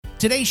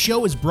Today's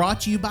show is brought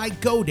to you by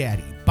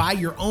GoDaddy. Buy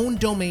your own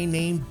domain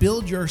name,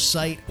 build your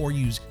site, or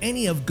use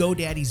any of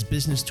GoDaddy's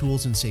business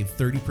tools and save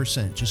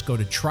 30%. Just go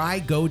to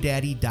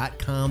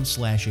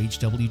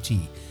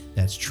trygodaddy.com/HWT.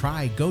 That's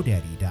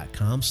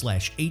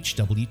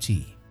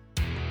trygodaddy.com/HWT.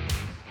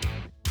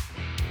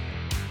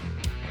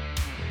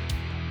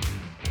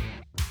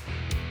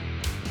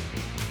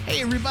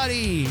 Hey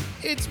everybody,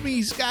 it's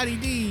me, Scotty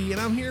D, and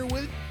I'm here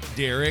with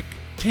Derek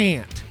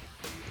Tant.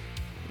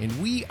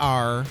 And we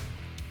are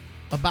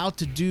about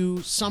to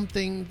do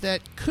something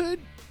that could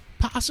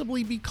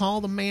possibly be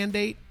called a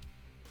mandate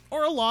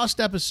or a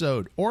lost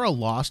episode or a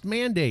lost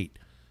mandate.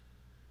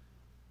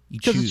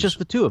 Because it's just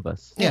the two of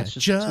us. Yeah, it's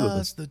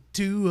just the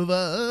two of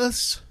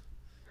us.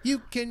 You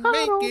can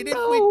make it if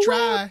we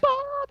try.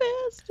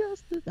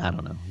 I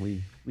don't know.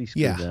 We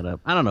screwed that up.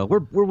 I don't know.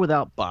 We're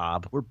without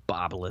Bob. We're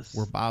Bobless.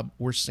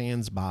 We're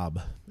sans Bob,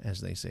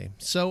 as they say.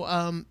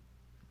 So,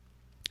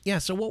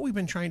 so what we've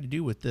been trying to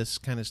do with this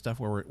kind of stuff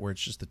where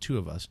it's just the two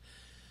of us,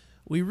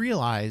 we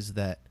realize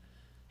that,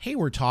 hey,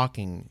 we're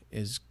talking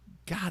is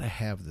got to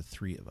have the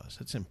three of us.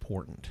 It's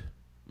important.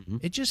 Mm-hmm.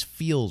 It just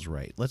feels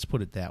right. Let's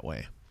put it that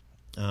way.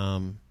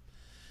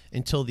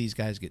 Until these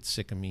guys get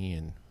sick of me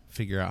and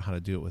figure out how to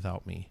do it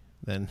without me,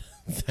 then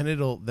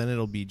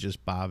it'll be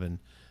just Bob and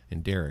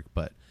Derek.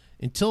 But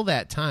until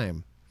that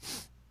time,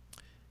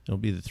 it'll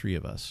be the three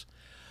of us.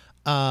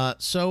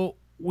 So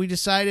we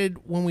decided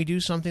when we do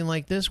something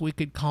like this, we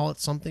could call it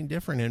something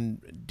different.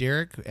 And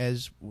Derek,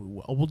 as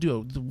we'll do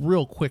a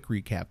real quick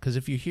recap, because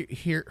if you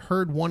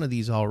heard one of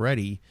these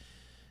already,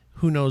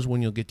 who knows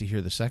when you'll get to hear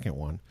the second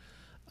one.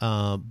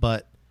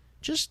 But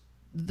just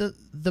the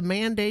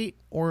mandate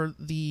or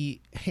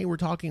the, hey, we're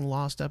talking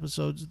lost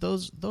episodes,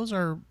 those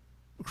are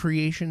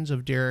creations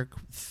of Derek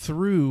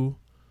through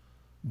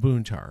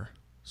Boontar,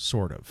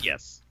 sort of.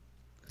 Yes.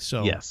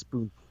 So yes,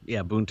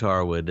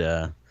 Boontar would,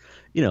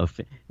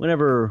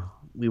 whenever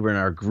we were in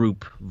our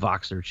group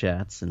Voxer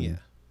chats, and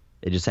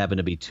it just happened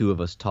to be two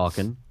of us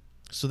talking.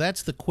 So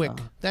that's the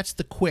quick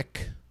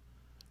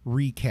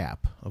recap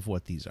of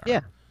what these are.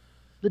 Yeah,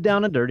 the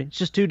down and dirty. It's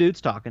just two dudes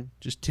talking.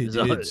 Just two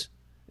dudes.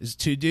 It's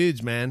two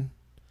dudes, man.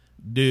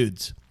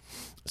 Dudes.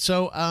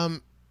 So,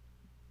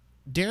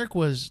 Derek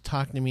was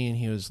talking to me and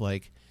he was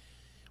like,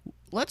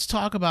 let's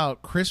talk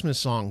about Christmas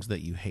songs that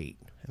you hate.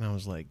 And I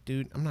was like,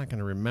 dude, I'm not going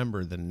to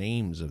remember the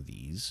names of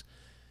these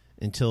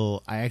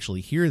until I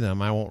actually hear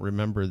them. I won't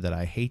remember that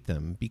I hate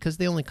them because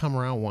they only come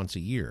around once a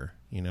year,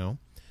 you know?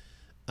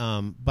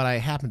 But I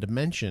happened to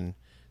mention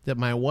that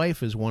my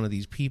wife is one of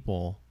these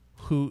people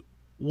who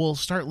will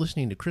start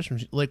listening to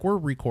Christmas. Like, we're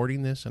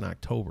recording this in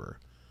October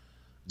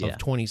of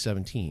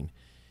 2017.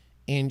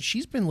 And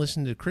she's been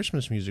listening to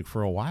Christmas music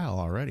for a while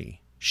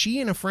already. She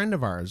and a friend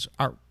of ours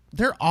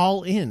they're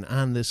all in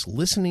on this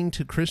listening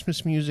to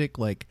Christmas music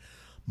like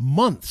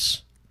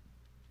months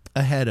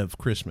ahead of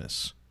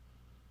Christmas.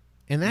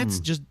 And that's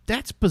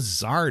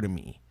bizarre to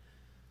me.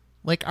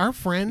 Like, our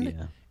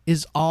friend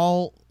is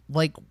all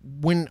like,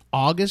 when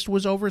August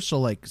was over, so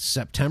like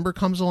September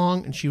comes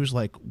along and she was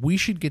like, we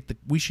should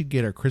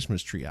get our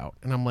Christmas tree out.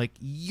 And I'm like,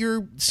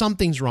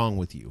 something's wrong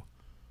with you.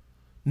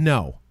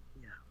 No.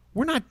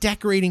 We're not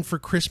decorating for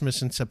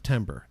Christmas in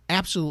September.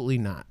 Absolutely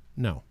not.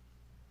 No.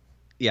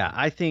 Yeah,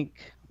 I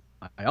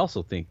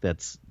also think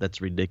that's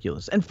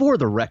ridiculous. And for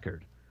the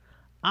record,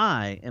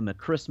 I am a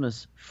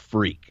Christmas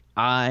freak.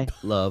 I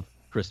love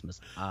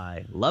Christmas.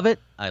 I love it.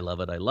 I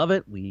love it. I love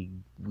it.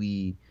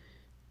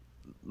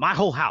 My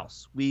whole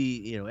house,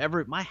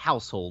 my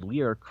household,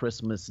 we are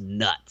Christmas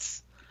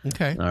nuts.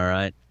 Okay. All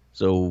right.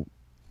 So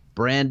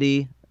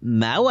Brandy,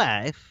 my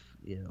wife,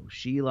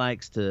 she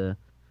likes to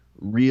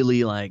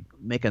really like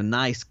make a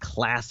nice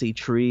classy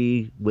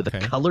tree with a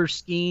color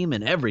scheme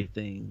and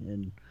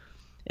everything,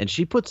 and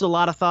she puts a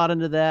lot of thought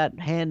into that,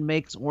 hand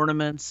makes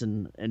ornaments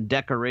and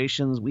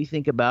decorations. We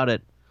think about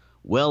it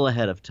well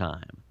ahead of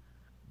time.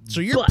 So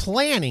you're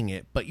planning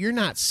it, but you're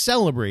not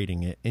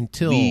celebrating it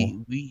until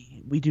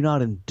we do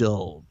not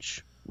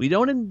indulge. We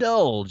don't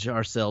indulge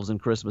ourselves in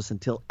Christmas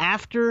until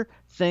after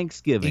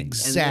Thanksgiving.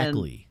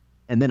 Exactly.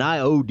 And then I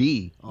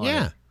OD on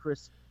it.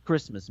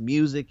 Christmas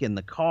music in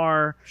the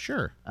car,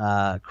 sure.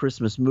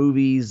 Christmas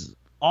movies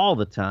all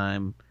the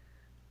time.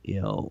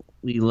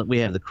 We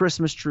have the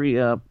Christmas tree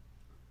up.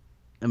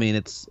 I mean,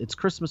 it's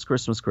Christmas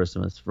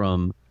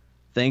from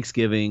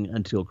Thanksgiving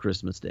until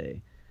Christmas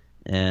Day,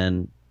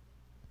 and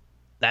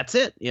that's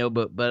it.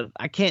 But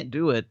I can't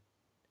do it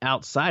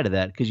outside of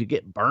that because you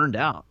get burned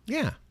out.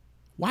 Yeah.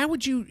 Why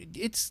would you?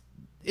 It's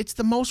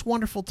the most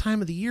wonderful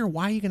time of the year.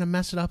 Why are you going to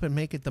mess it up and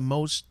make it the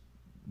most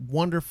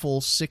wonderful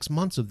 6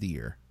 months of the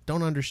year?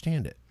 Don't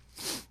understand it.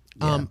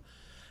 Yeah.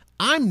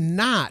 I'm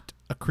not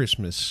a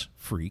Christmas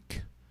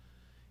freak.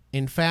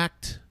 In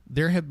fact,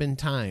 there have been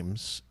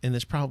times, and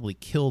this probably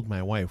killed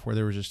my wife, where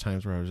there was just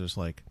times where I was just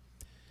like,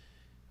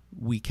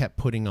 we kept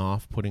putting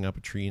up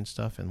a tree and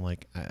stuff, and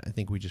like I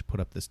think we just put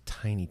up this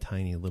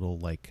tiny little,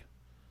 like,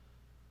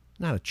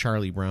 not a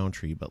Charlie Brown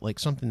tree, but like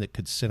something that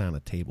could sit on a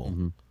table.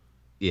 Mm-hmm.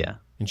 Yeah.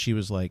 And she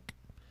was like,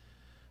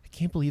 I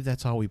can't believe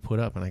that's all we put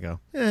up. And I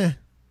go,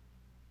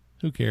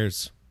 Who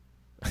cares?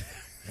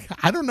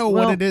 I don't know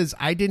Well, what it is.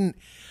 I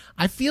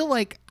feel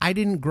like I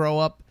didn't grow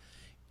up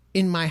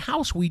in my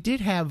house. We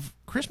did have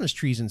Christmas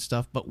trees and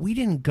stuff, but we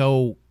didn't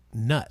go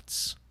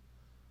nuts.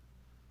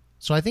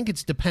 So I think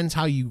it depends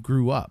how you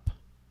grew up.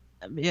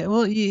 Yeah,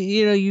 well,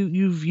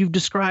 you've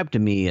described to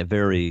me a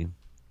very,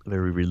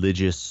 very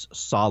religious,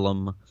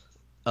 solemn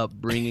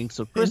upbringing.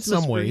 So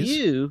Christmas some ways. for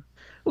you,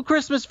 well,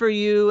 Christmas for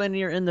you and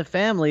you're in the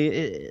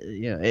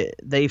family.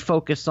 They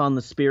focus on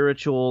the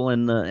spiritual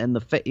and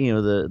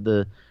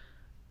the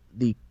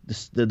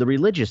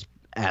religious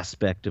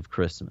aspect of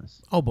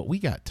Christmas. Oh, but we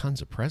got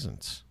tons of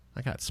presents.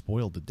 I got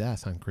spoiled to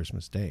death on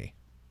Christmas Day.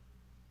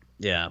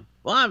 Yeah.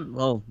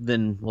 Well,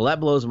 that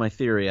blows my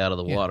theory out of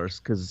the waters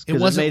because It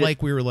wasn't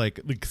like we were like,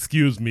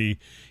 excuse me,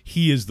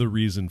 he is the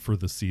reason for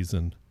the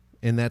season.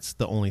 And that's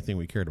the only thing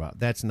we cared about.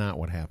 That's not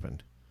what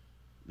happened.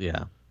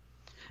 Yeah.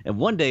 And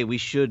one day we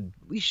should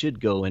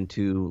go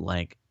into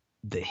like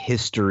the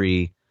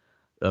history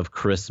of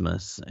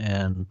Christmas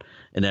and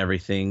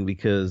everything,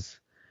 because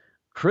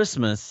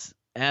Christmas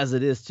as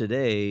it is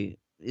today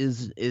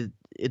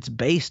it's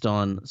based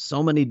on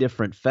so many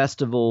different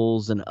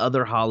festivals and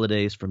other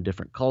holidays from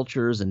different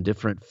cultures and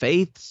different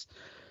faiths,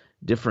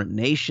 different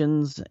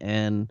nations,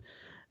 and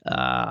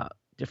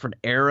different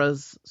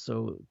eras.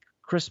 So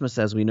Christmas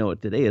as we know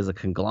it today is a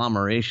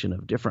conglomeration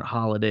of different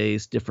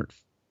holidays, different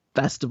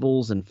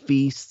festivals and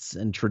feasts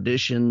and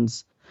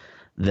traditions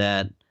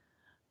that,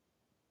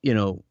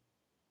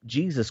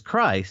 Jesus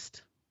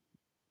Christ,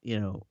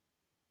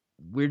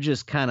 we're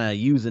just kind of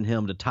using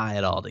him to tie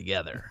it all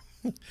together.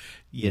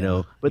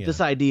 But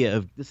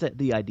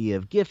the idea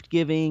of gift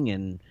giving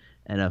and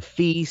a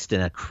feast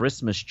and a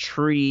Christmas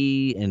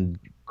tree and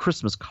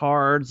Christmas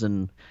cards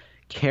and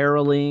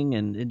caroling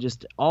and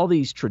just all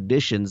these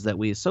traditions that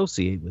we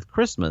associate with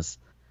Christmas,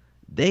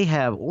 they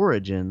have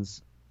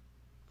origins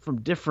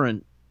from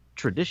different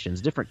traditions,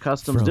 different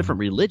customs, different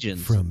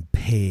religions. From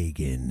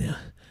pagan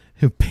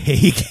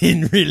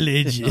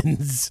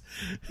religions.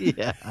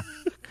 Yeah.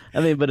 I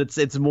mean, but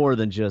it's more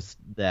than just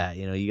that.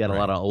 You got a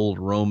lot of old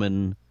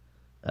Roman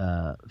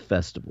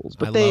festivals.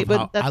 But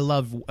I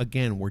love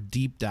again, we're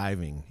deep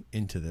diving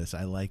into this.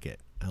 I like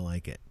it.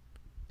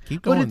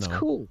 Keep going. But it's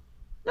cool.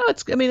 No,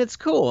 it's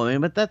cool.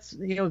 But that's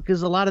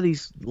because a lot of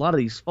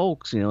these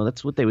folks,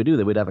 that's what they would do.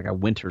 They would have like a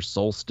winter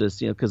solstice,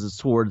 because it's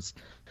towards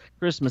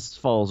Christmas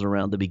falls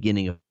around the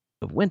beginning of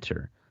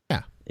winter.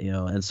 Yeah.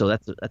 And so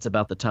that's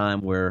about the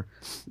time where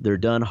they're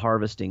done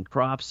harvesting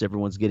crops.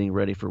 Everyone's getting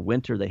ready for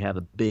winter. They have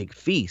a big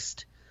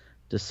feast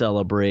to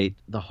celebrate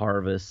the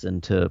harvest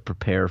and to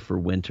prepare for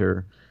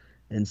winter.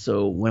 And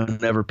so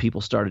whenever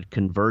people started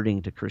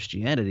converting to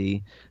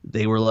Christianity,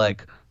 they were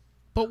like,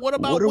 but what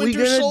about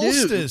winter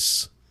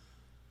solstice?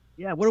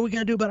 Yeah, what are we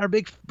going to do about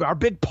our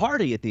big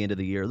party at the end of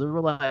the year? They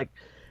were like,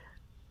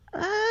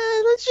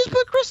 let's just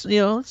put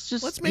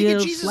Christmas, let's make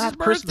it Jesus'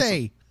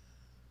 birthday.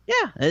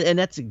 Yeah, and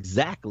that's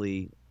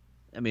exactly,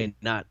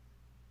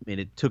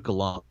 it took a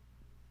long.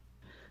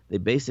 They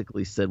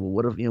basically said, well,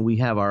 what if we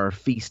have our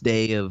feast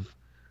day of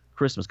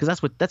Christmas, because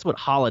that's what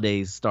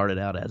holidays started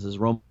out as, is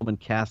Roman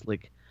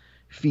Catholic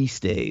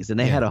feast days, and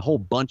they had a whole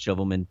bunch of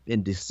them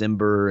in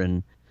December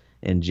and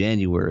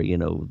January.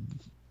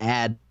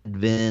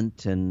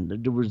 Advent,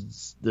 and there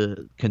was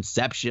the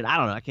conception. I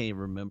don't know, I can't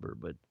even remember,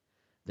 but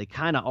they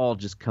kind of all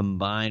just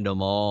combined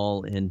them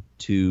all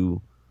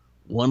into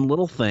one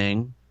little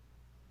thing.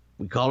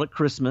 We call it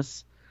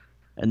Christmas,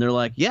 and they're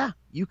like, yeah,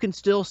 you can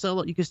still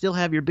sell it. You can still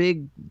have your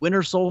big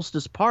winter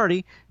solstice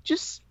party.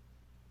 Just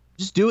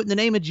do it in the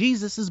name of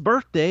Jesus'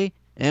 birthday,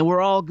 and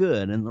we're all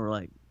good. And we're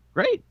like,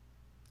 great.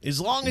 As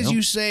long as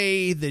you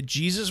say that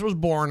Jesus was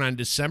born on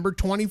December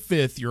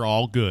 25th, you're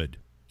all good.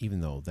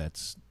 Even though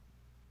that's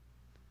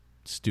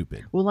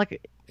stupid. Well,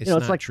 it's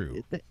not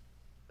true.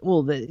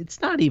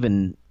 It's not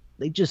even.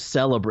 They just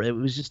celebrate. It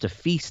was just a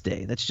feast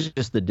day. That's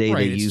just the day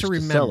they used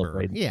to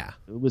celebrate. Yeah.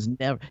 It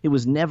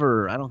was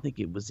never. I don't think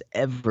it was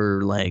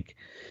ever like,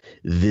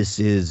 this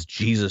is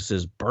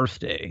Jesus's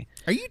birthday.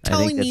 Are you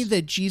telling me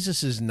that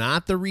Jesus is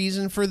not the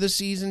reason for the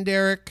season,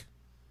 Derek?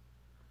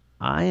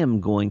 I am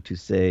going to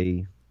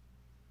say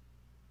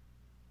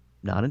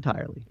not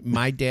entirely.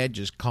 My dad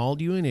just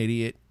called you an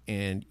idiot,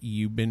 and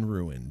you've been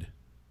ruined.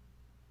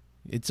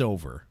 It's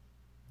over.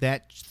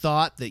 That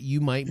thought that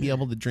you might be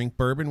able to drink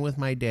bourbon with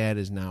my dad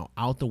is now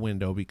out the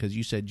window because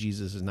you said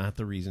Jesus is not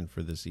the reason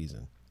for the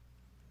season.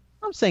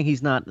 I'm saying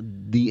he's not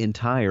the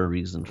entire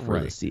reason for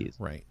the season.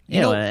 Right.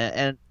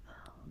 And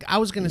I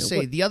was going to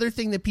say, the other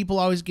thing that people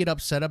always get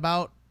upset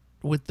about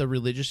with the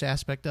religious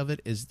aspect of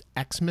it is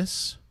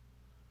Xmas.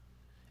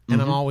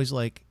 And I'm always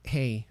like,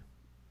 hey,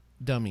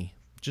 dummy,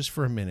 just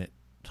for a minute,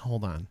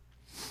 hold on.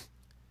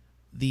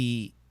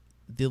 The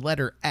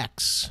letter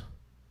X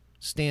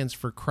stands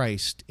for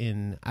Christ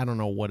in, I don't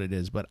know what it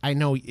is, but I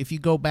know if you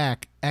go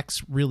back,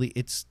 X really,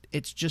 it's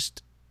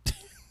just,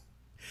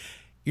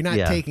 you're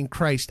not taking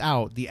Christ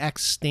out. The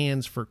X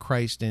stands for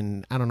Christ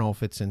in, I don't know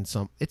if it's in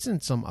some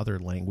other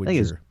language.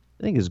 I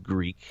think it's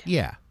Greek.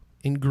 Yeah,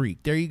 in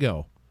Greek. There you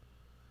go.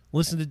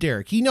 Listen to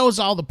Derek. He knows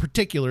all the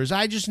particulars.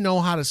 I just know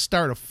how to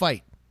start a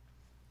fight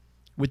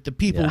with the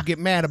people who get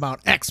mad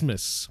about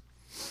Xmas.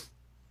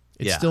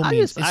 It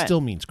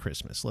still means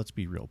Christmas. Let's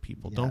be real,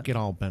 people. Don't get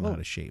all bent out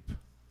of shape.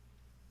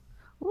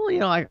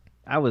 Well,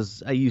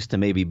 I used to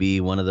maybe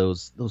be one of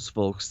those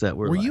folks that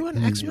were. Were you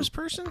an Xmas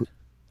person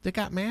that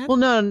got mad? Well,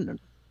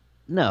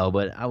 no,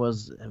 but I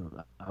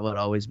would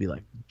always be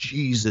like,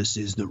 Jesus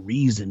is the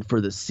reason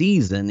for the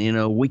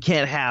season. We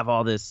can't have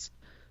all this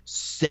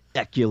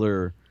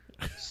secular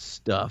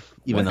stuff,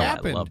 even though I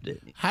loved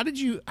it. How did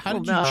you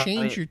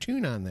change your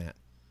tune on that?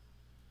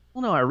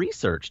 Well, no, I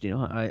researched.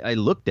 I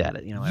looked at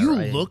it. You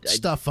looked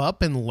stuff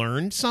up and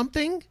learned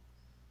something.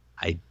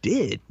 I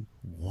did.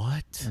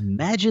 What?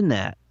 Imagine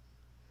that.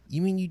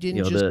 You mean you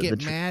didn't just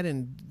get mad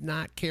and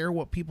not care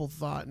what people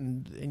thought,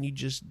 and you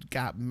just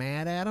got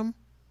mad at them?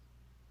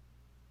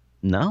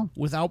 No.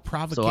 Without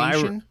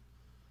provocation?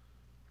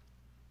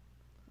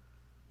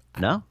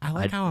 No. I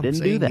like how I'm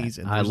saying these,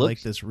 and there's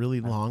like this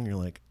really long. You're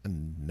like,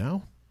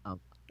 no.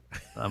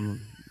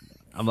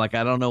 I'm like,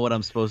 I don't know what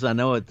I'm supposed to. I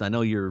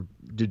know you're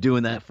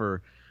doing that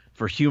for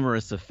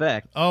humorous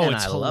effect. Oh,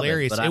 it's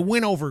hilarious. It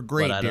went over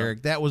great,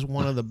 Derek. That was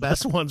one of the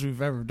best ones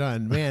we've ever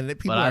done. Man,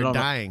 people are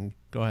dying.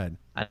 Go ahead.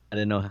 I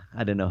didn't know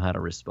how to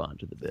respond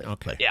to the bit.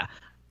 Okay. But yeah.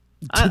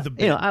 To the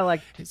bit. I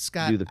like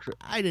Scott.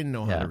 I didn't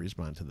know how to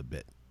respond to the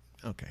bit.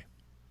 Okay.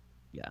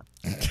 Yeah.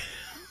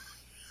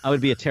 I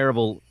would be a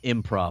terrible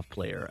improv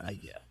player, I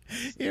guess.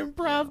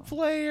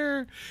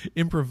 Improviser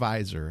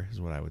is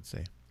what I would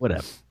say.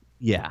 Whatever.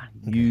 Yeah.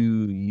 Okay.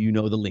 You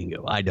know the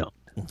lingo. I don't.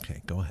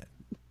 Okay, go ahead.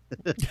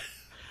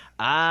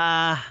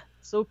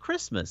 So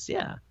Christmas,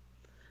 yeah.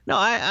 No,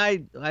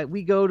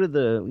 we go to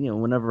the,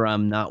 whenever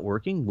I'm not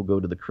working, we'll go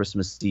to the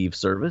Christmas Eve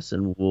service,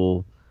 and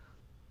we'll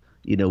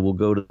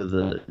go to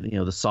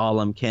the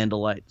solemn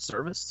candlelight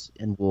service,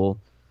 and we'll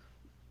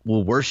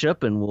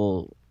worship, and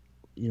we'll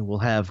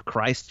have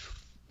Christ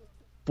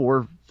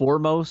first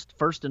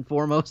and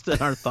foremost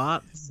in our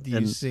thoughts. Do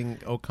you sing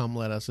 "Oh Come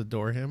Let Us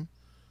Adore Him"?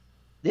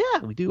 Yeah,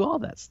 we do all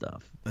that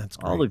stuff. That's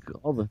great.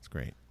 All the That's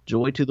great.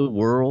 Joy to the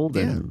world,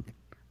 and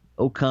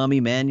O Come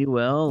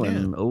Emmanuel,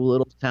 and O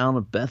Little Town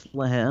of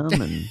Bethlehem,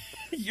 and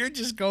you're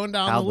just going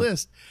down the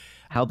list.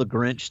 How the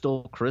Grinch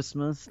Stole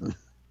Christmas.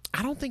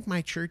 I don't think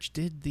my church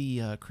did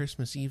the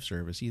Christmas Eve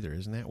service either.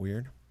 Isn't that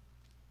weird?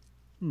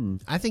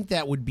 I think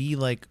that would be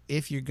like,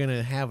 if you're going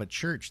to have a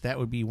church, that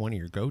would be one of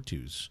your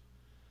go-tos.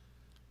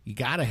 You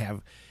got to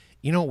have,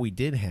 what we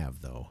did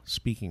have, though,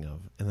 speaking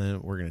of, and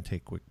then we're going to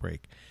take a quick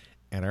break.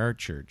 At our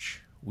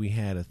church, we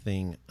had a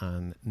thing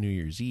on New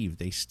Year's Eve.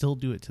 They still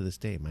do it to this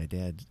day. My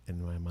dad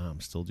and my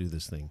mom still do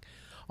this thing.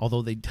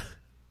 Although it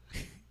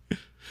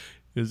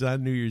was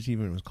on New Year's Eve,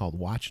 and it was called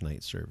Watch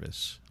Night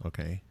Service.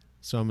 Okay.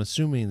 So I'm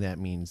assuming that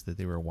means that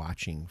they were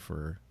watching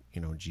for,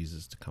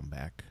 Jesus to come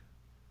back.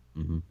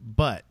 Mm-hmm.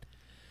 But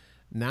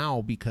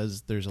now,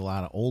 because there's a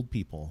lot of old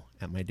people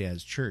at my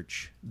dad's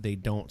church, they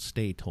don't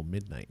stay till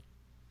midnight.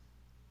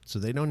 So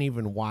they don't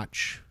even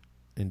watch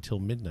until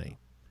midnight.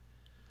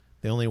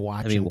 They only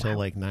watch until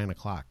like 9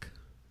 o'clock.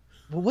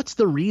 Well, what's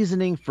the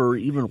reasoning for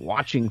even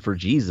watching for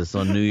Jesus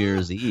on New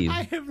Year's Eve?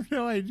 I have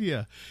no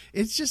idea.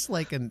 It's just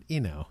like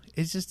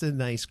it's just a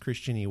nice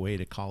Christian-y way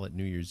to call it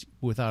New Year's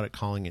without it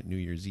calling it New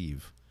Year's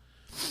Eve,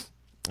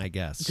 I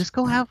guess. Just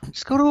go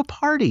to a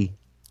party.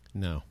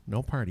 No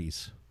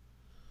parties.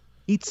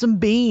 Eat some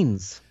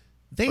beans.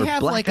 They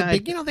have like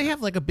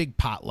a big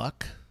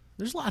potluck.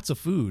 There's lots of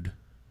food.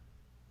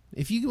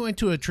 If you go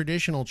into a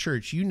traditional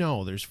church,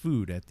 there's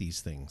food at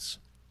these things.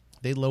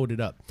 They load it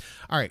up.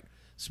 All right.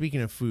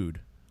 Speaking of food,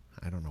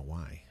 I don't know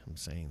why I'm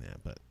saying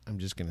that, but I'm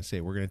just going to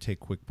say we're going to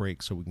take a quick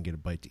break so we can get a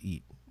bite to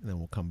eat, and then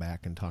we'll come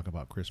back and talk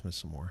about Christmas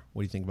some more.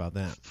 What do you think about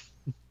that?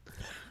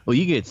 Well,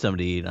 you get something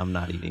to eat. I'm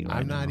not eating right now.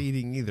 I'm not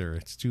eating either.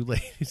 It's too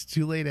late. It's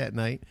too late at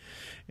night,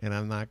 and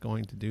I'm not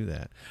going to do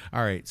that.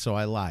 All right, so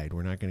I lied.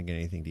 We're not going to get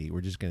anything to eat.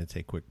 We're just going to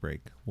take a quick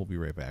break. We'll be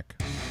right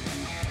back.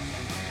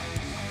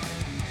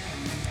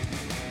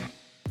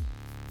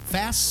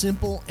 Fast,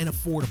 simple, and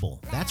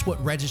affordable. That's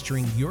what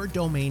registering your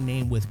domain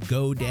name with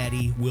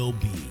GoDaddy will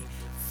be.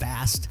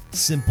 Fast,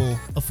 simple,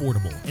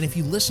 affordable. And if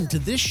you listen to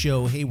this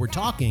show, Hey, We're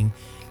Talking,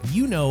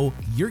 you're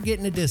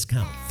getting a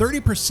discount,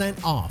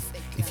 30% off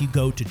if you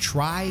go to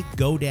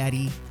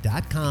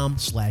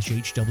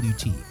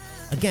trygodaddy.com/HWT.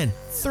 Again,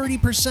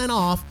 30%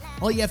 off.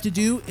 All you have to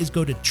do is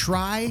go to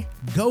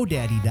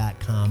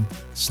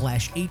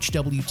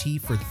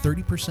trygodaddy.com/HWT for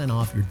 30%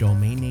 off your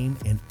domain name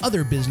and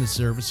other business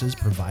services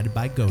provided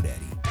by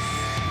GoDaddy.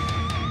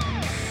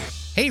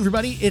 Hey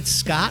everybody, it's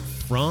Scott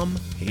from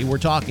Hey We're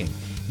Talking.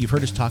 You've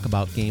heard us talk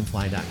about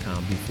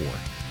Gamefly.com before.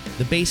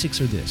 The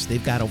basics are this.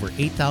 They've got over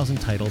 8,000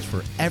 titles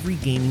for every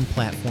gaming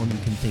platform you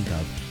can think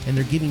of, and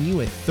they're giving you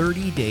a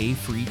 30-day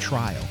free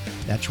trial.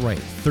 That's right,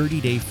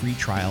 30-day free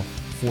trial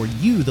for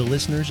you, the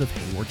listeners of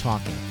Hey We're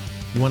Talking.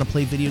 You want to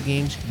play video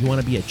games? You want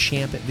to be a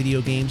champ at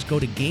video games? Go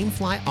to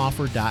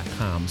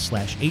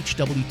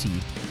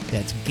GameflyOffer.com/HWT.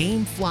 That's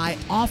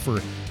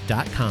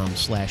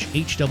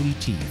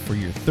GameflyOffer.com/HWT for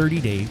your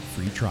 30-day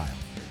free trial.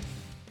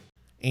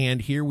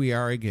 And here we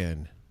are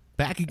again.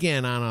 back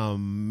again on a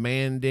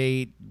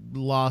mandate,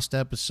 lost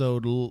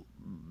episode,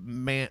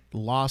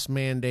 lost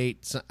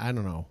mandate. I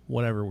don't know,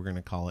 whatever we're going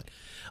to call it.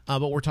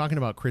 But we're talking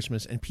about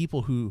Christmas and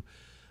people who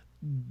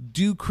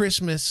do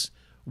Christmas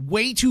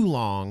way too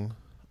long.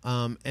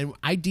 And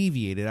I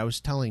deviated. I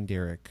was telling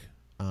Derek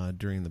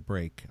during the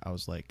break, I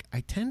was like,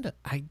 I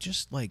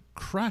just like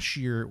crush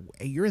you're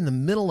in the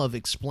middle of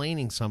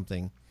explaining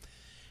something.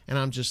 And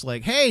I'm just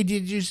like, hey,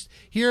 did you just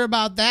hear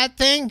about that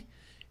thing?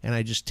 And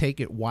I just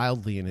take it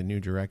wildly in a new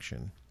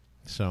direction.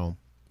 So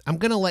I'm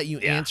going to let you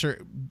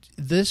answer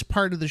this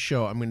part of the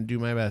show. I'm going to do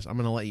my best. I'm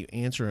going to let you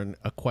answer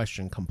a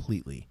question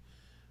completely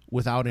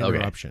without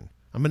interruption. Okay.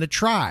 I'm going to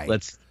try. I'm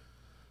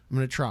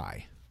going to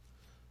try.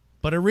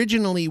 But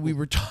originally we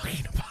were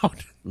talking about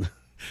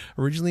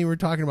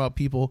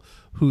people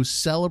who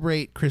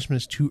celebrate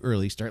Christmas too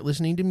early, start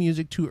listening to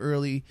music too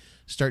early,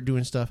 start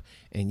doing stuff.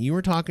 And you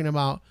were talking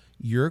about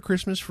you're a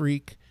Christmas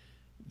freak.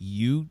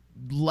 You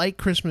like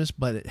Christmas,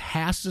 but it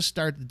has to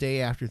start the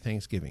day after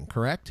Thanksgiving,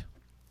 correct?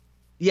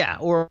 Yeah,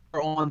 or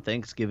on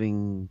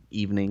Thanksgiving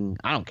evening.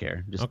 I don't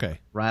care. Just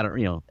right,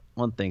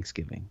 on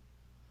Thanksgiving.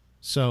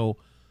 So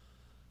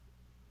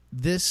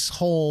this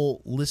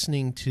whole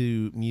listening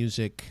to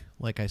music,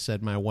 like I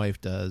said, my wife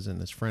does, and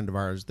this friend of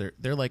ours,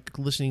 they're like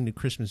listening to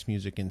Christmas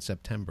music in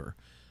September.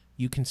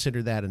 You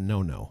consider that a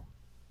no-no?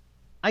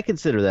 I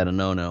consider that a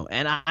no-no.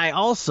 And I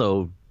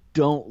also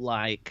don't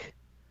like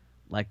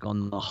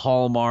on the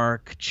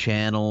Hallmark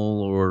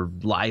Channel or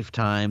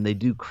Lifetime, they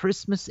do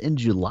Christmas in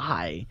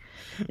July.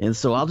 And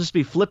so I'll just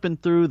be flipping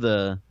through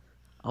the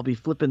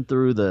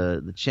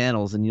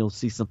channels, and you'll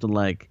see something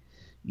like,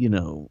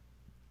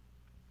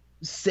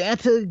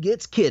 Santa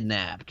gets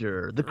kidnapped,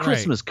 or the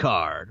Christmas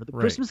card, or the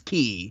Christmas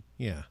key.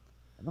 Yeah.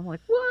 And I'm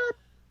like, what?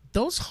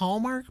 Those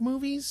Hallmark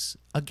movies,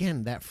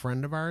 again, that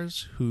friend of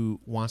ours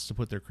who wants to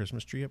put their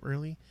Christmas tree up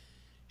early,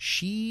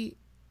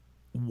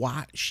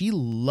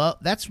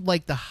 that's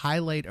like the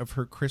highlight of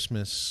her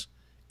Christmas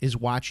is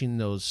watching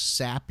those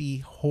sappy,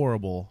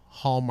 horrible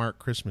Hallmark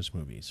Christmas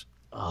movies.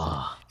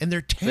 And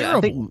they're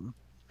terrible.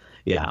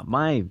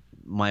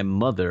 My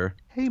mother,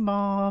 hey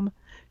Mom,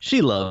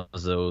 she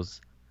loves those.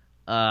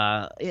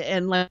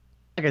 And like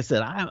I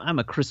said, I'm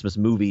a Christmas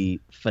movie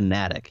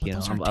fanatic. But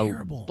those are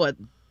terrible.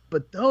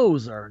 But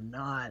those are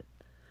not.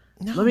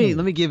 No. Let me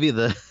give you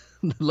the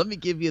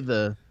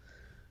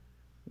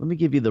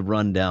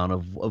rundown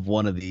of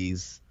one of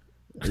these.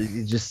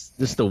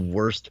 Just the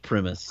worst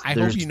premise. I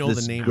hope you know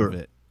the name of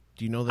it.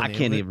 Do you know the name?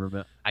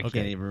 I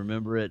can't even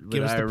remember it.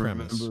 Give us the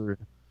premise. Remember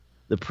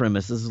the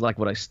premise. This is like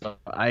what I start.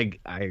 I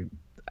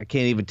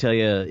can't even tell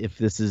you if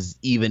this is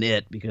even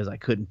it because I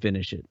couldn't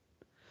finish it.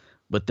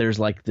 But there's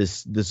like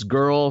this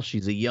girl.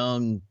 She's a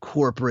young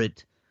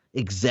corporate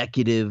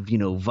executive,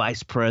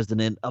 vice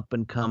president, up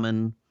and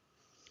coming,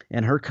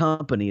 and her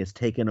company has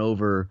taken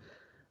over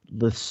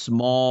the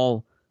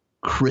small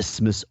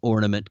Christmas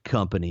ornament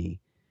company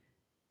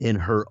in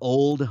her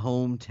old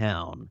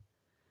hometown,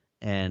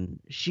 and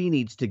she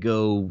needs to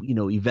go,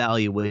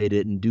 evaluate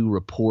it and do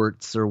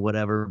reports or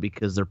whatever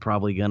because they're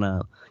probably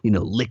gonna,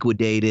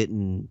 liquidate it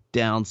and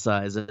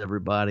downsize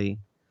everybody.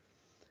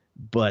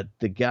 But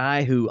the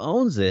guy who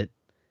owns it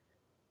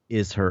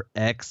is her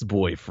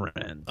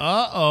ex-boyfriend.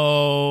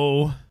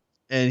 Uh-oh.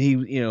 And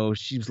he,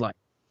 she's like,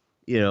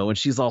 and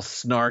she's all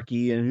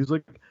snarky, and he's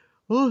like,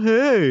 oh,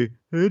 hey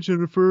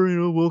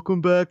Jennifer,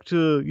 welcome back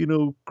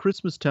to,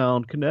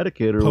 Christmastown,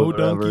 Connecticut, or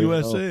Podunk, whatever,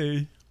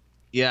 USA.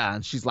 Yeah,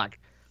 and she's like,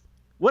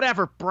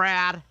 whatever,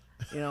 Brad.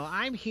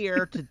 I'm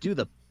here to do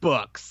the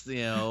books,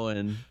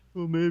 and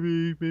well,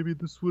 maybe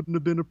this wouldn't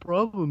have been a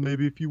problem.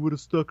 Maybe if you would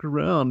have stuck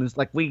around. It's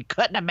like we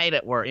couldn't have made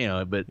it work,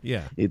 but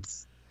yeah,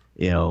 it's,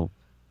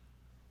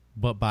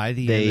 But by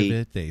the end of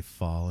it, they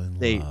fall in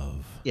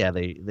love. Yeah,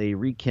 they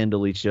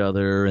rekindle each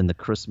other, and the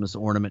Christmas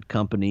ornament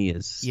company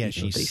is. Yeah,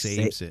 she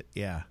saves it.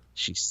 Yeah,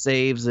 she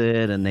saves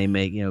it, and they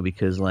make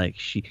because like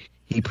he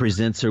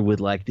presents her with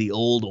like the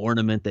old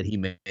ornament that he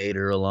made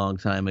her a long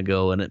time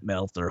ago, and it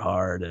melts her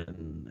heart,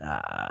 and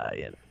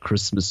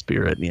Christmas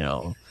spirit.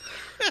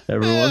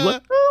 Everyone's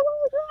like, oh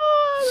my god.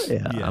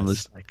 Yeah, yes. I'm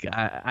just like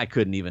I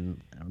don't even.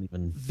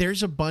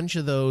 There's a bunch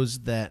of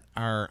those that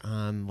are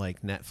on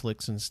like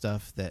Netflix and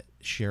stuff that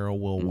Cheryl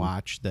will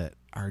watch that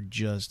are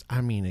just,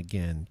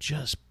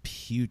 just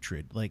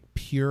putrid, like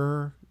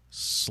pure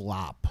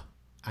slop.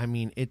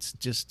 It's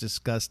just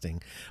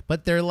disgusting.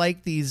 But they're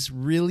like these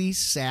really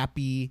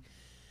sappy,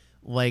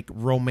 like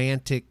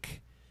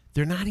romantic.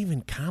 They're not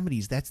even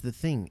comedies. That's the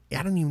thing.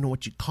 I don't even know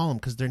what you'd call them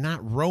because they're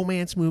not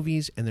romance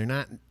movies and they're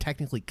not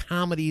technically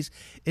comedies.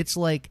 It's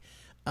like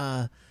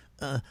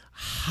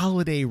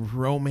holiday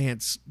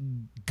romance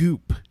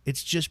goop.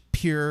 It's just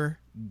pure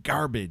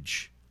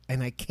garbage.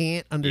 And I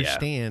can't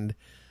understand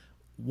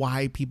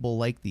why people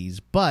like these.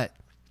 But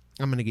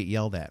I'm going to get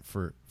yelled at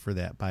for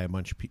that by a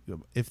bunch of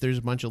people. If there's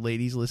a bunch of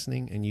ladies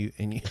listening and you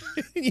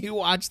you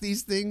watch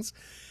these things,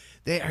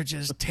 they are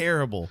just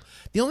terrible.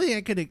 The only thing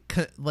I could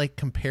like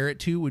compare it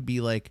to would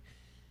be like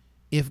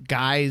if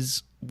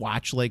guys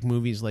watch like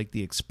movies like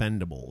The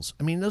Expendables.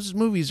 Those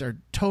movies are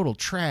total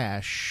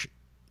trash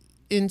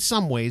in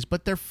some ways,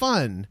 but they're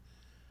fun.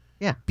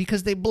 Yeah.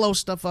 Because they blow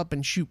stuff up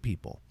and shoot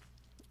people.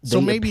 So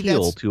maybe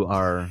appeal to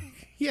our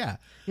yeah.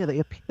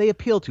 They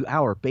appeal to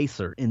our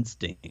baser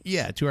instincts.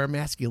 Yeah, to our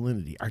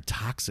masculinity, our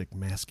toxic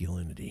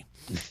masculinity.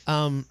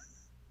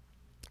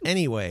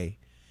 Anyway,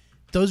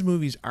 those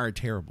movies are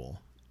terrible.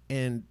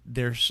 And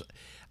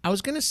I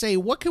was going to say,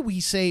 what could we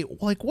say?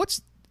 Like,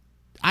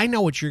 I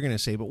know what you're going to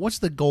say, but what's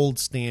the gold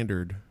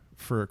standard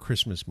for a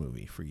Christmas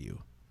movie for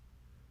you?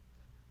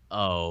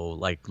 Oh,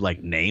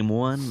 like name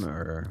one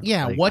or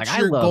yeah. What's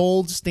your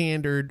gold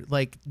standard?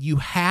 Like you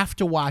have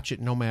to watch it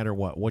no matter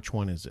what. Which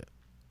one is it?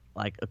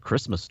 Like A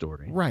Christmas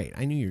Story, right?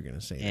 I knew you were going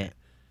to say that.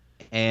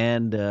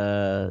 And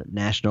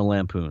National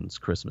Lampoon's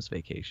Christmas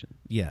Vacation.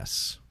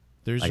 Yes,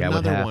 there's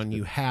another one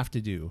you have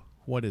to do.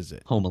 What is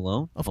it? Home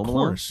Alone. Of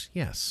course,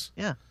 yes.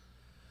 Yeah.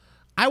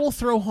 I will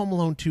throw Home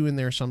Alone 2 in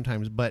there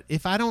sometimes, but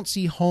if I don't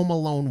see Home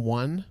Alone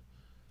 1,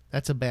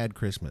 that's a bad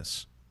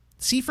Christmas.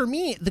 See, for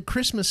me, the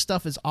Christmas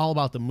stuff is all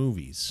about the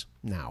movies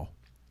now.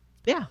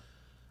 Yeah.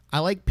 I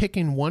like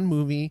picking one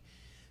movie.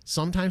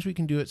 Sometimes we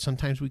can do it,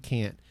 sometimes we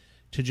can't,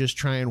 to just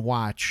try and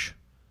watch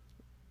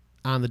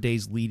on the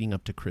days leading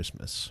up to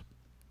Christmas.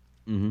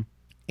 Mm-hmm.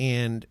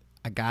 And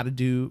I got to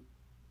do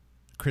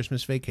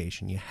Christmas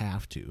Vacation. You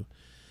have to.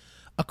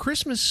 A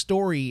Christmas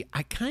Story,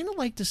 I kind of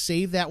like to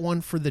save that one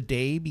for the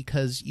day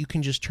because you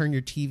can just turn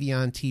your TV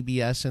on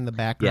TBS in the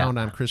background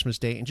on Christmas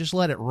Day and just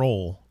let it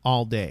roll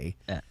all day.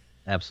 Yeah,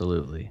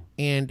 absolutely.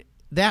 And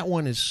that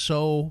one is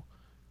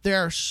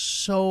there are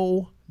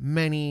so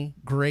many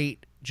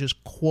great,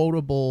 just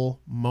quotable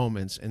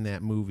moments in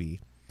that movie.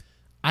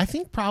 I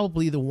think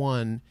probably the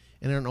one,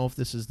 and I don't know if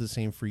this is the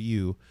same for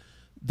you,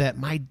 that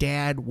my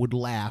dad would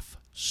laugh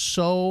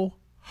so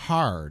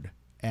hard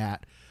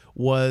at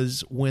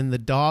was when the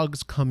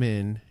dogs come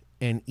in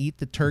and eat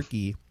the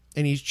turkey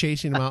and he's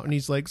chasing them out and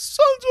he's like,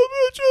 sons of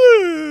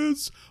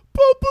bitches,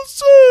 Papa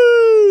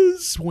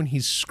says, when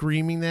he's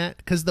screaming that,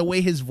 because the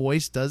way his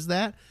voice does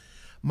that,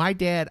 my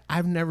dad,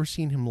 I've never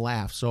seen him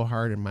laugh so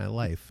hard in my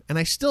life. And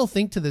I still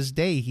think to this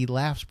day he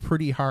laughs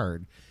pretty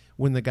hard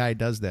when the guy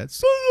does that.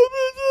 Sons of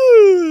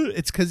bitches.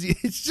 It's because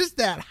it's just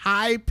that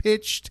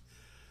high-pitched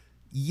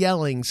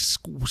yelling,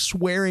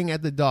 swearing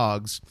at the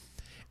dogs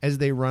as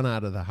they run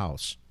out of the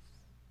house.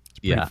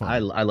 Yeah, I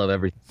love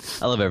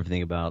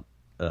everything about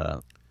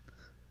A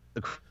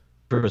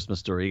Christmas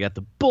Story. You got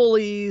the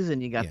bullies,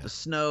 and you got the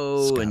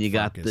snow, Scott and you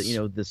got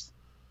Farkus.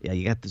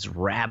 you got this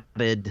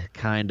rabid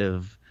kind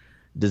of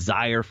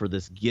desire for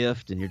this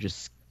gift, and you're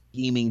just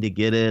scheming to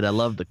get it. I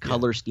love the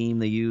color scheme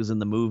they use in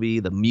the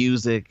movie, the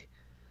music.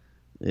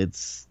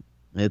 It's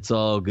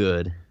all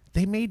good.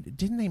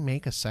 Didn't they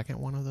make a second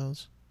one of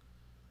those?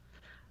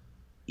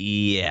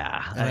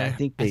 Yeah, I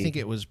think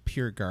it was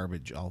pure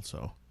garbage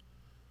also.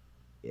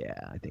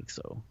 Yeah, I think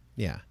so.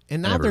 Yeah.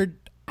 And now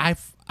I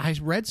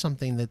read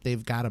something that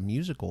they've got a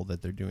musical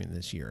that they're doing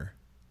this year.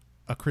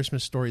 A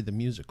Christmas Story the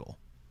musical.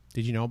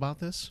 Did you know about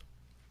this?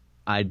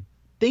 I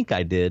think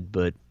I did,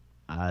 but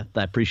I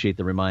appreciate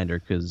the reminder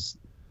because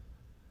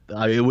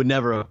it would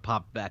never have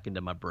popped back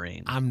into my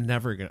brain. I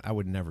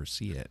would never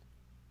see it.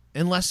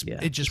 Unless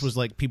it just was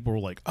like people were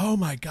like, "Oh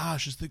my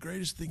gosh, it's the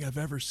greatest thing I've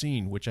ever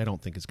seen," which I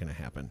don't think is going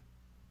to happen.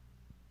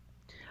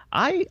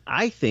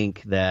 I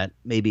think that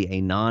maybe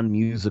a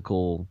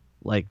non-musical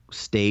like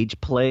stage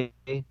play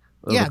of A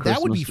Christmas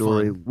that would be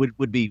Story fun.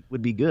 would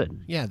be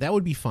good. Yeah, that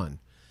would be fun.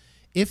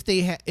 If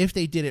they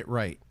did it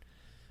right,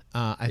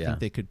 I think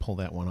they could pull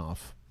that one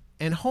off.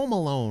 And Home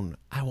Alone,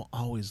 I will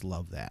always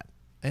love that.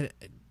 And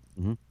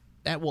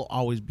that will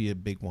always be a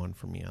big one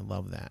for me. I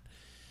love that.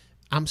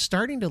 I'm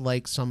starting to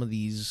like some of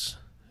these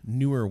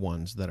newer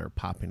ones that are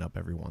popping up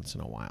every once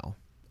in a while.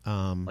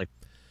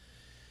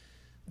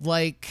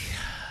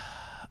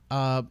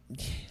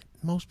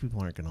 Most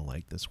people aren't going to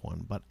like this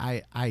one, but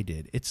I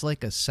did. It's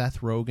like a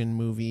Seth Rogen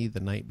movie The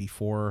Night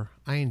Before.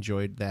 I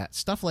enjoyed that.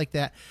 Stuff like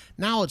that.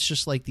 Now it's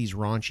just like these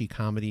raunchy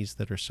comedies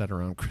that are set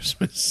around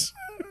Christmas.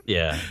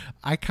 Yeah.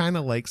 I kind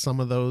of like some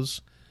of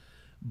those,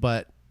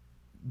 but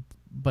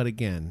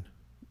again,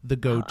 the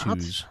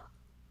go-tos.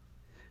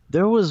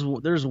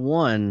 There's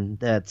one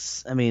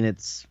that's, I mean,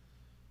 it's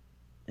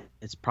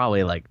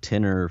probably like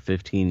 10 or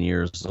 15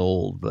 years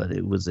old, but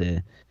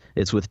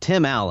it's with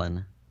Tim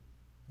Allen.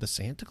 The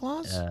Santa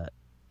Claus?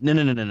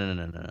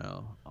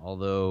 No.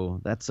 Although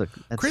that's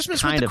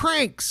Christmas with the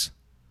Cranks.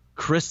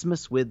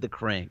 Christmas with the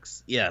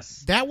Cranks.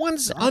 Yes.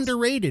 That's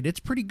underrated. It's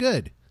pretty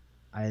good.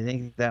 I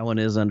think that one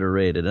is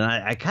underrated, and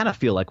I kind of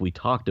feel like we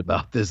talked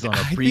about this on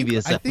a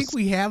previous episode. I think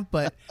we have,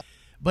 but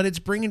it's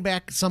bringing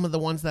back some of the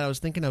ones that I was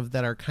thinking of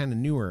that are kind of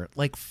newer,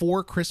 like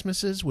Four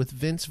Christmases with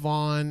Vince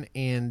Vaughn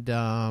and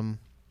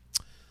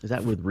is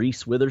that with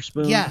Reese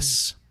Witherspoon?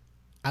 Yes,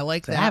 I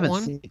like that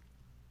one.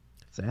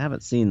 I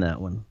haven't seen that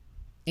one.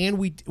 And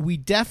we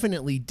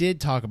definitely did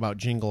talk about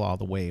Jingle All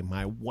the Way.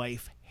 My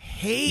wife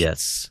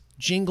hates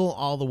Jingle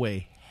All the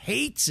Way,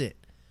 hates it,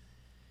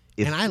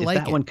 and I like it.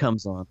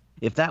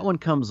 If that one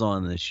comes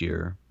on this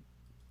year,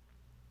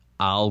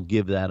 I'll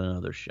give that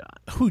another shot.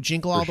 Who,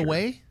 Jingle All the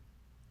Way?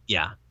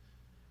 Yeah.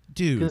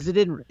 dude, because it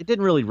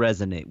didn't really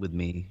resonate with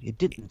me. It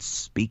didn't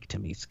speak to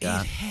me,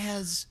 Scott. It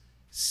has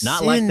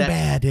Not like that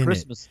Sinbad in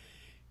Christmas.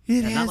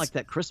 it. Not like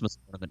that Christmas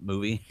ornament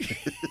movie.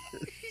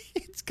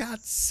 It's got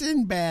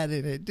Sinbad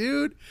in it,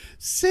 dude.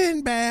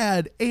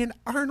 Sinbad and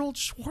Arnold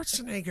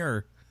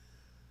Schwarzenegger.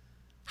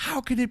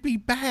 How could it be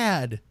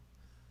bad?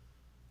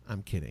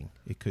 I'm kidding.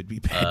 It could be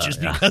bad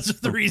just because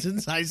of the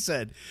reasons I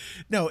said.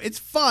 No, it's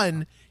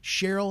fun.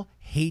 Cheryl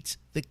hates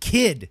the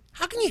kid.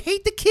 How can you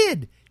hate the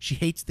kid? She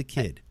hates the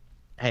kid.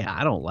 Hey,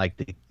 I don't like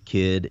the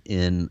kid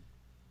in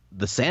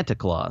the Santa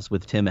Claus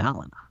with Tim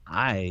Allen.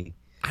 I've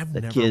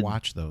never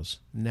watched those.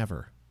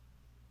 Never.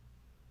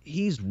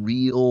 He's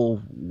real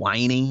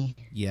whiny.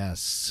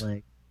 Yes.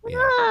 Like,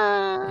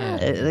 Yeah.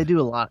 They do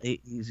a lot.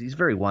 He's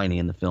very whiny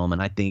in the film,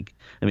 and I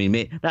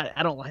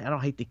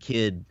don't hate the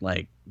kid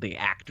like the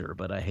actor,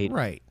 but I hate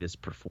his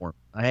performance.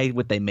 I hate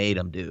what they made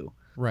him do.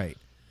 Right.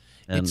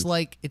 And it's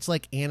like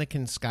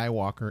Anakin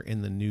Skywalker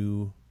in the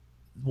new,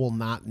 well,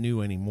 not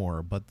new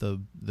anymore, but the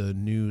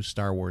new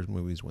Star Wars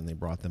movies when they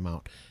brought them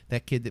out.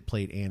 That kid that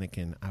played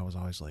Anakin, I was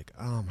always like,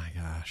 oh my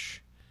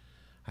gosh,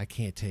 I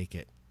can't take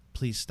it.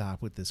 Please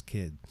stop with this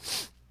kid.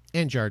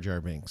 And Jar Jar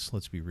Binks.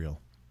 Let's be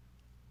real.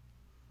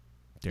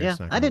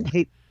 I didn't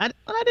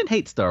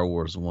hate Star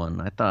Wars 1.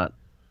 I thought,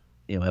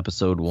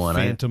 Episode 1.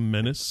 Phantom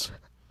Menace.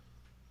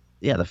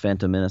 Yeah, the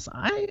Phantom Menace.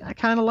 I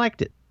kind of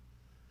liked it.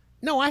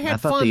 No, I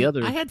had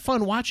fun. I had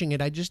fun watching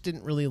it. I just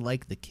didn't really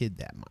like the kid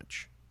that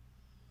much.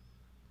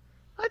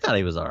 I thought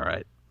he was all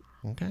right.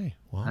 Okay.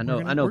 Well, I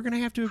know. We're gonna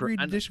have to agree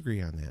to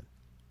disagree on that.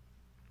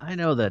 I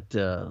know that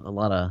a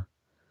lot of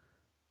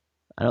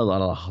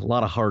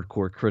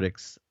hardcore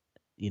critics,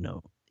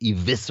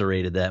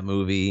 eviscerated that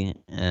movie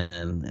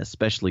and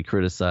especially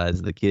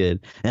criticized the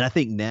kid. And I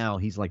think now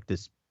he's like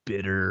this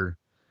bitter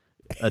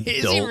adult.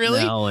 Is he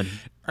really? Now. And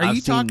Are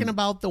you talking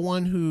about the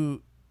one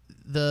who,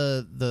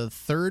 the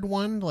third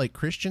one, like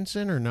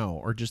Christensen, or no,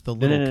 or just the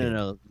little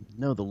kid?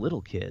 No, the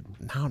little kid.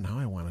 Now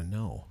I want to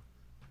know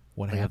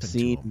what happened to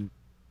him.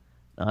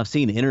 I've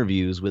seen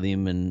interviews with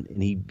him, and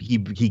he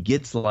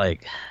gets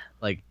like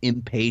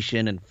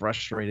impatient and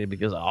frustrated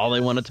because all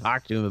they want to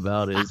talk to him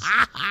about is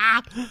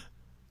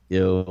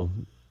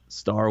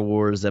Star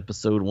Wars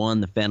Episode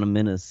 1, The Phantom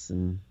Menace.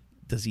 And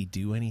does he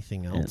do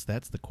anything else?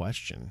 That's the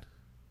question.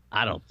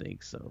 I don't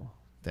think so.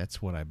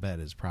 That's what I bet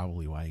is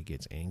probably why he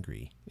gets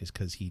angry, is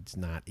because he's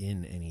not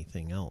in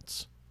anything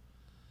else.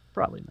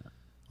 Probably not.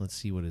 Let's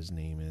see what his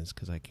name is,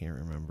 because I can't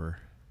remember.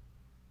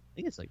 I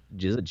think it's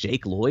is it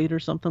Jake Lloyd or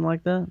something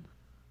like that?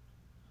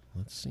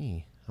 Let's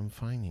see. I'm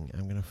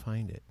going to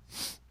find it.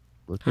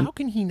 Looking How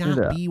can he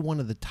not be one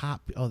of the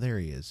top? Oh, there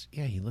he is.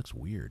 Yeah, he looks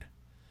weird.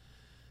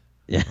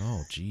 Yeah.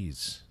 Oh,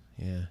 geez.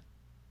 Yeah.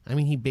 I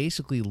mean, he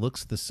basically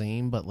looks the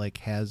same, but like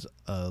has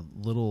a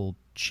little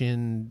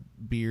chin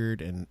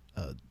beard and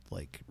a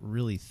like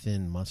really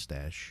thin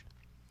mustache.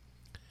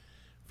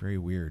 Very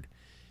weird.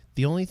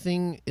 The only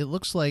thing, it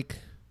looks like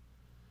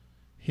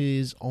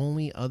his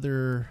only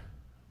other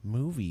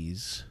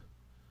movies,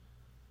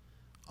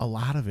 a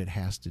lot of it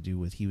has to do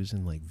with he was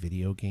in like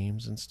video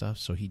games and stuff,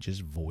 so he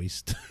just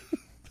voiced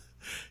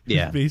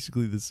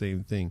basically the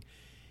same thing.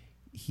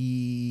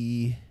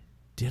 He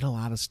did a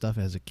lot of stuff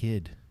as a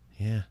kid.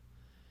 Yeah.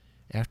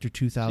 After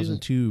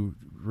 2002,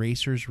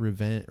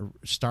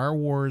 Star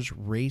Wars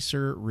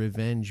Racer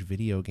Revenge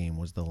video game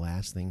was the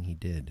last thing he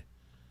did.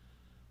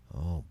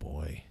 Oh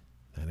boy,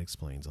 that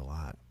explains a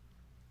lot.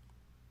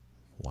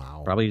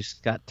 Wow. Probably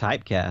just got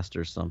typecast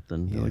or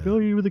something. Yeah. They're like, oh,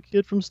 you were the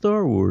kid from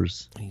Star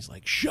Wars. And he's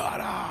like, shut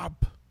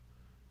up.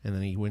 And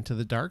then he went to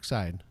the dark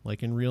side,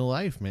 like in real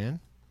life,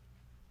 man.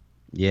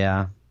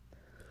 Yeah.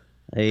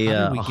 A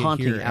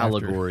haunting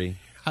allegory.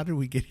 How did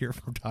we get here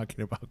from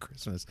talking about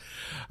Christmas?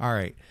 All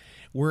right.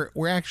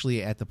 We're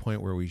actually at the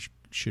point where we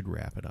should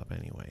wrap it up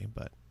anyway,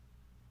 but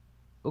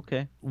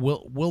okay.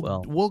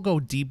 We'll go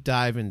deep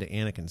dive into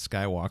Anakin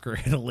Skywalker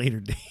at a later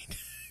date.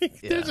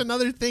 There's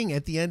another thing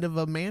at the end of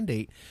a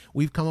mandate.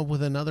 We've come up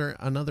with another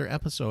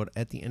episode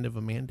at the end of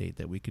a mandate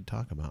that we could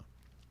talk about.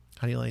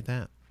 How do you like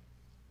that?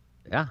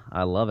 Yeah,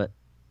 I love it.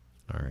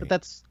 All right. But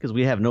that's because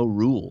we have no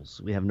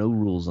rules. We have no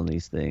rules on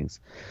these things.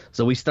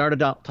 So we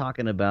started out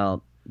talking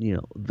about,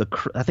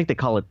 I think they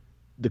call it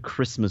the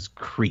Christmas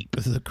creep.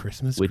 The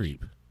Christmas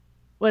creep.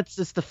 Well, it's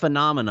just the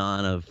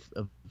phenomenon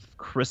of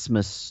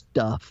Christmas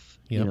stuff,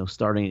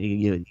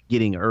 starting,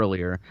 getting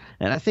earlier.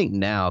 And I think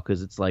now,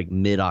 because it's like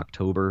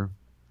mid-October,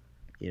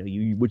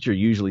 what you're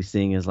usually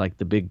seeing is like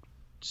the big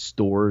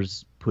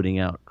stores putting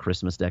out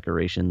Christmas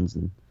decorations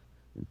and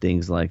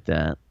things like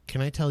that.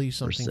 Can I tell you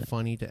something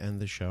funny to end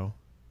the show?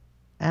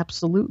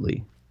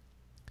 Absolutely.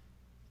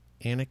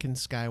 Anakin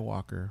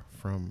Skywalker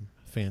from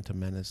Phantom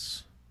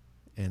Menace.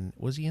 And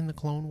was he in the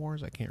Clone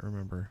Wars? I can't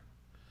remember.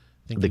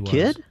 I think the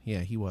kid?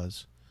 Yeah, he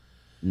was.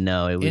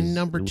 No, it was in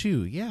number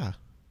 2. Yeah,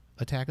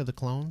 Attack of the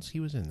Clones.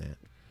 He was in that.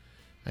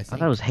 I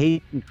thought it was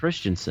Hayden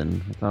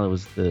Christensen. I thought it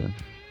was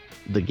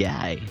the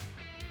guy,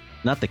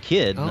 not the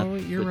kid. Oh,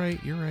 you're right.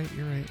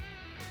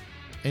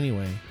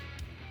 Anyway,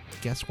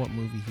 guess what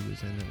movie he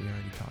was in that we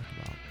already talked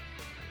about?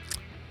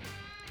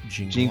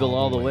 Jingle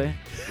All the Way.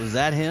 Was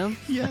that him?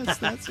 Yes,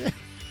 that's it.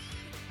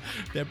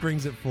 That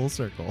brings it full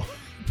circle.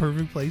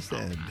 Perfect place to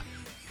end.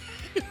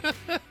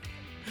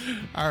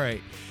 All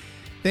right.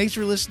 Thanks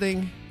for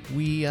listening.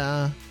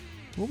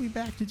 We'll be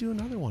back to do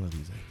another one of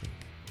these, I think,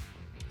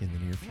 in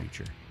the near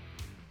future.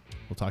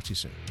 We'll talk to you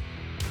soon.